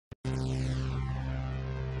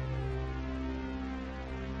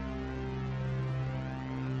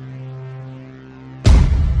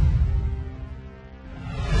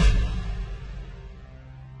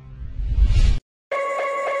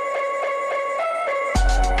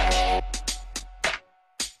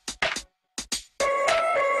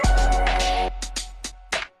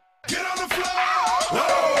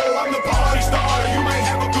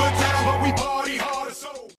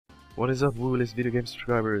What is up, Whoolist video game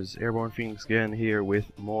subscribers? EireBornFenix again here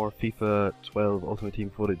with more FIFA 12 Ultimate Team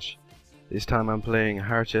footage. This time I'm playing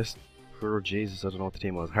Harchester. Jesus, I don't know what the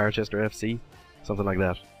team was. Harchester FC? Something like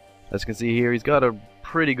that. As you can see here, he's got a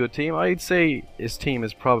pretty good team. I'd say his team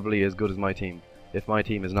is probably as good as my team, if my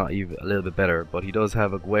team is not even a little bit better. But he does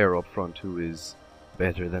have Aguero up front, who is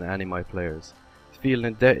better than any of my players. He's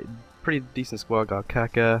feeling a pretty decent squad. Got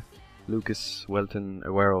Kaka, Lucas, Welton,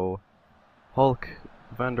 Aguero, Hulk,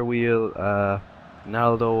 Van der Weel,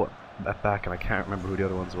 Naldo at back, and I can't remember who the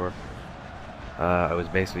other ones were. I was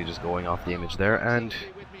basically just going off the image there, and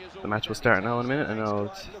the match will start now in a minute, and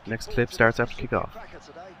now next clip starts after kickoff.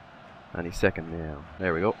 And he's second now.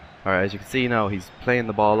 There we go. Alright, as you can see now, he's playing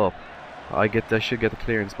the ball up. I should get the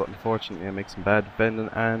clearance, but unfortunately I make some bad defending,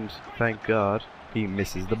 and thank God he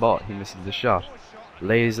misses the ball. He misses the shot.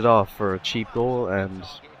 Lays it off for a cheap goal, and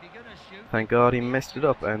thank God he messed it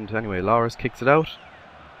up. And anyway, Loris kicks it out.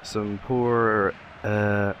 Some poor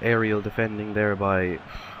aerial defending there by, I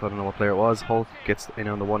don't know what player it was. Hulk gets in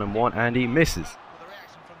on the 1-on-1 and he misses.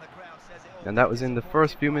 And that was in the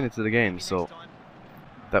first few minutes of the game, so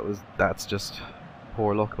that's just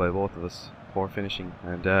poor luck by both of us. Poor finishing.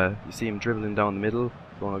 And you see him dribbling down the middle,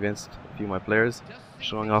 going against a few of my players,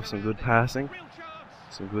 showing off some good passing,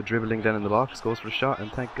 some good dribbling down in the box, goes for a shot,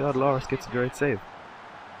 and thank God Loris gets a great save.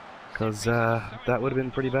 Because that would have been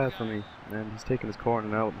pretty bad for me. And he's taking his corner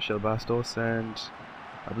now with Michel Bastos, and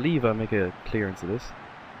I believe I'll make a clearance of this.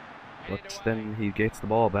 But then he gets the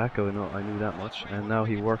ball back, I knew that much. And now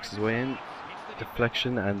he works his way in,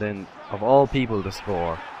 deflection, and then of all people to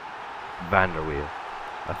score, Van der Weel.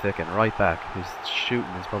 I think, and right back. His shooting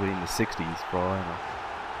is probably in the 60s for all I know.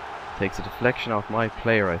 Takes a deflection off my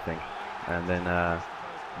player, I think, and then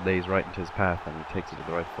lays right into his path, and he takes it with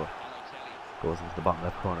the right foot. Goes into the bottom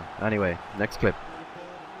left corner. Anyway, next clip.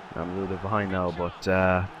 I'm a little bit behind now, but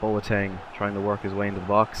Boateng trying to work his way into the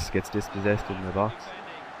box, gets dispossessed in the box.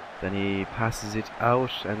 Then he passes it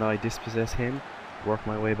out, and I dispossess him. Work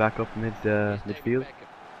my way back up midfield,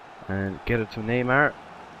 and get it to Neymar.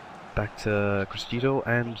 Back to Cristito,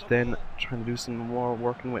 and then trying to do some more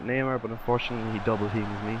working with Neymar, but unfortunately he double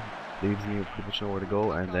teams me. Leaves me with pretty much nowhere to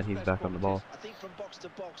go, and then he's back on the ball.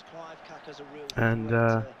 And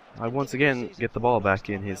I once again get the ball back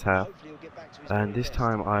in his half, and this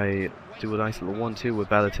time I do a nice little 1-2 with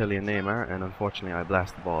Balotelli and Neymar, and unfortunately I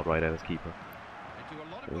blast the ball right out of his keeper.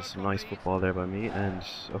 It was some nice football there by me, and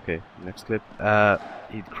okay, next clip.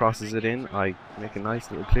 He crosses it in, I make a nice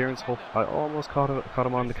little clearance. I almost caught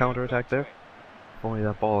him on the counter attack there. If only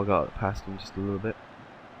that ball got past him just a little bit.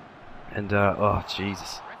 And oh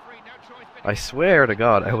Jesus. I swear to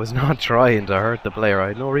God, I was not trying to hurt the player. I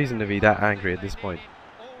had no reason to be that angry at this point.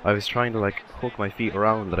 I was trying to like hook my feet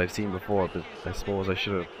around that I've seen before, but I suppose I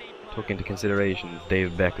should have took into consideration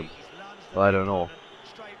David Beckham. Well, I don't know.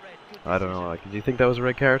 Like, do you think that was a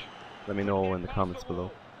red card? Let me know in the comments below.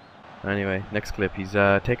 Anyway, next clip. He's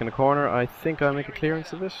taking a corner. I think I make a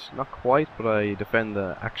clearance of it. Not quite, but I defend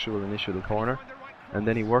the actual initial corner. And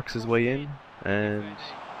then he works his way in, and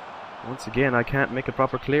once again, I can't make a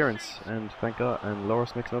proper clearance, and thank God, and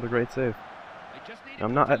Loris makes another great save.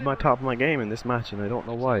 I'm not at my top of my game in this match, and I don't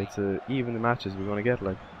know why. It's even the matches we're going to get,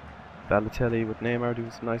 like Balotelli with Neymar doing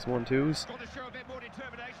some nice 1-2s.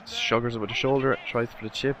 Shuggers it with the shoulder, tries for the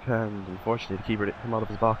chip, and unfortunately the keeper didn't come out of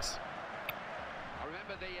his box.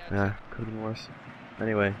 Yeah, could have been worse.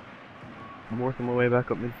 Anyway, I'm working my way back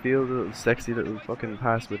up midfield, a little sexy little fucking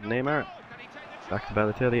pass with Neymar. Back to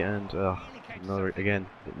Balotelli, and another again,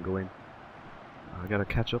 didn't go in. I gotta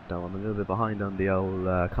catch up now. I'm a little bit behind on the old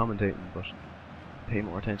commentating, but pay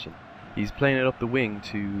more attention. He's playing it up the wing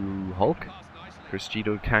to Hulk.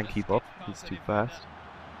 Cristito can't keep up, he's too fast.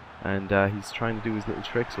 And he's trying to do his little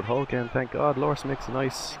tricks with Hulk, and thank God Loris makes a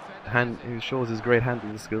nice he shows his great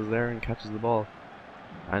handling skills there and catches the ball.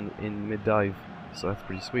 And in mid-dive, so that's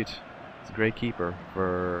pretty sweet. He's a great keeper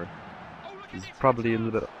for... He's probably a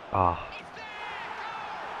little bit...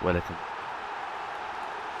 Wellington.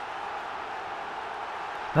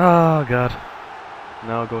 Oh God.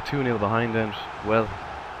 Now go 2-0 behind, and well,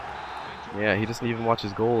 yeah, he doesn't even watch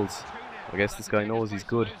his goals. I guess this guy knows he's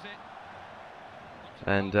good.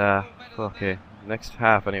 And okay, next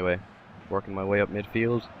half anyway. Working my way up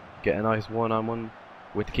midfield, get a nice 1-on-1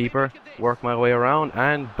 with the keeper, work my way around,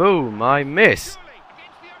 and boom, I miss.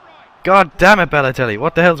 God damn it, Balotelli,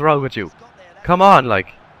 what the hell's wrong with you? Come on, like,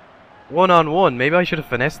 1-on-1. Maybe I should have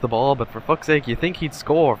finessed the ball, but for fuck's sake, you think he'd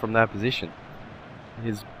score from that position?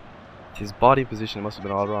 His body position must have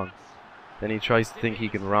been all wrong. Then he tries to think he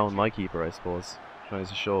can round my keeper, I suppose. Tries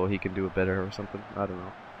to show he can do it better or something. I don't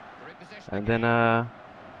know. And then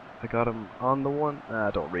I got him on the one.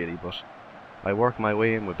 I don't really, but I work my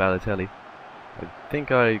way in with Balotelli. I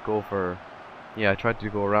think I go for... Yeah, I tried to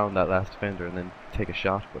go around that last defender and then take a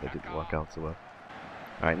shot, but it didn't work out so well.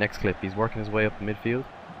 Alright, next clip. He's working his way up the midfield.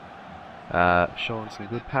 Showing some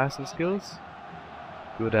good passing skills.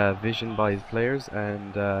 Good vision by his players.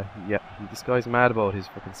 And yeah, this guy's mad about his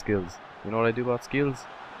fucking skills. You know what I do about skills?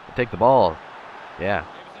 I take the ball. Yeah,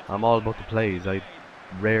 I'm all about the plays. I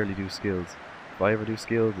rarely do skills. If I ever do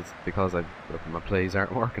skills, it's because my plays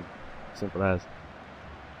aren't working. Simple as.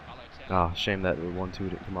 Ah, shame that 1-2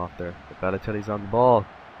 didn't come off there. But Balotelli's on the ball.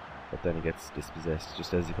 But then he gets dispossessed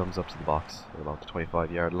just as he comes up to the box at about the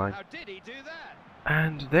 25-yard line.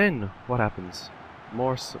 And then what happens?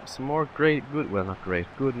 Some more good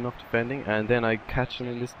enough defending, and then I catch him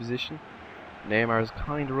in this position. Neymar is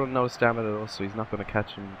kind of running out of stamina though, so he's not going to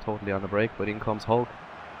catch him totally on the break. But in comes Hulk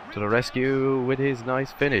to the rescue with his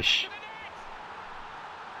nice finish.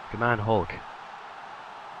 Good man, Hulk.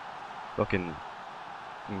 Fucking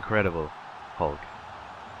incredible Hulk.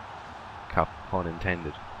 Cap pun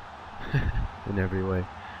intended. In every way.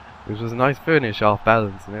 Which was a nice finish, off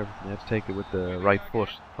balance and everything. You have to take it with the right foot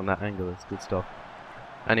from that angle. It's good stuff.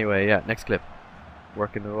 Anyway, yeah, next clip.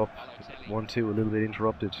 Working it up. 1-2, a little bit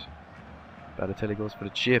interrupted. Balotelli goes for the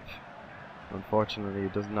chip. Unfortunately,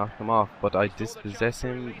 it does not come off, but I dispossess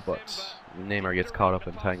him. But Neymar gets caught up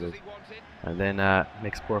and tangled. And then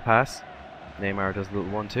makes a poor pass. Neymar does a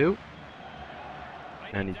little 1-2.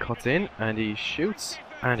 And he cuts in, and he shoots,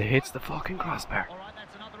 and he hits the fucking crossbar.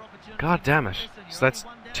 God damn it. So that's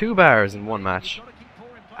 2 bars in one match.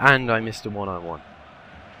 And I missed a one-on-one.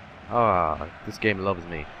 Ah, this game loves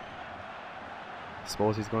me.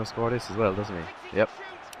 Suppose he's going to score this as well, doesn't he? Yep.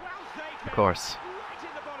 Of course.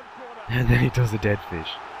 And then he does a dead fish.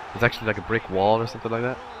 It's actually like a brick wall or something like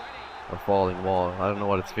that. Or falling wall. I don't know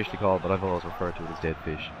what it's officially called, but I've always referred to it as dead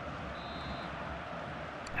fish.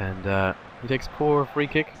 And he takes a poor free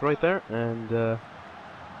kick right there. And, well,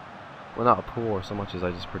 not a poor so much as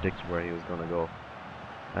I just predicted where he was going to go.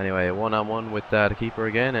 Anyway, one-on-one with the keeper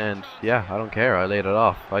again, and yeah, I don't care. I laid it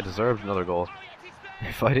off. I deserved another goal.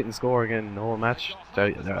 If I didn't score again in the whole match,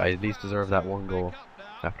 I at least deserve that one goal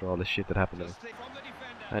after all the shit that happened to me.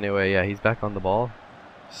 Anyway, yeah, he's back on the ball,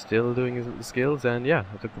 still doing his little skills, and yeah,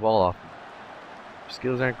 I took the ball off. Your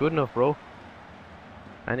skills aren't good enough, bro.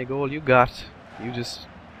 Any goal you got, you just...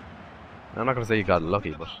 I'm not going to say you got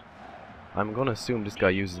lucky, but I'm going to assume this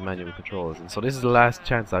guy uses manual controls, and so this is the last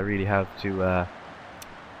chance I really have to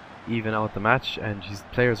even out the match, and his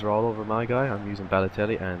players are all over my guy. I'm using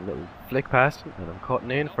Balotelli and little flick past him, and I'm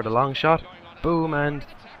cutting in for the long shot. Boom, and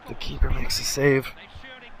the keeper makes a save.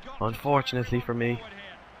 Unfortunately for me.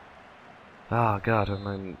 Ah, God, I'm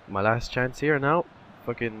in my last chance here now.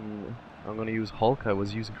 Fucking, I'm going to use Hulk. I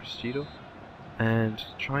was using Cristiano. And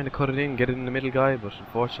trying to cut it in, get it in the middle guy, but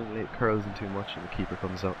unfortunately it curls in too much and the keeper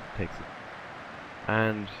comes out and takes it.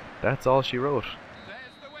 And that's all she wrote.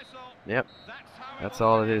 Yep. That's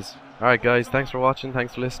all it is. Alright guys, thanks for watching,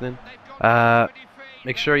 thanks for listening.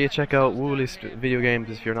 Make sure you check out Whoolist video games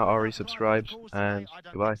if you're not already subscribed, and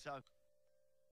goodbye.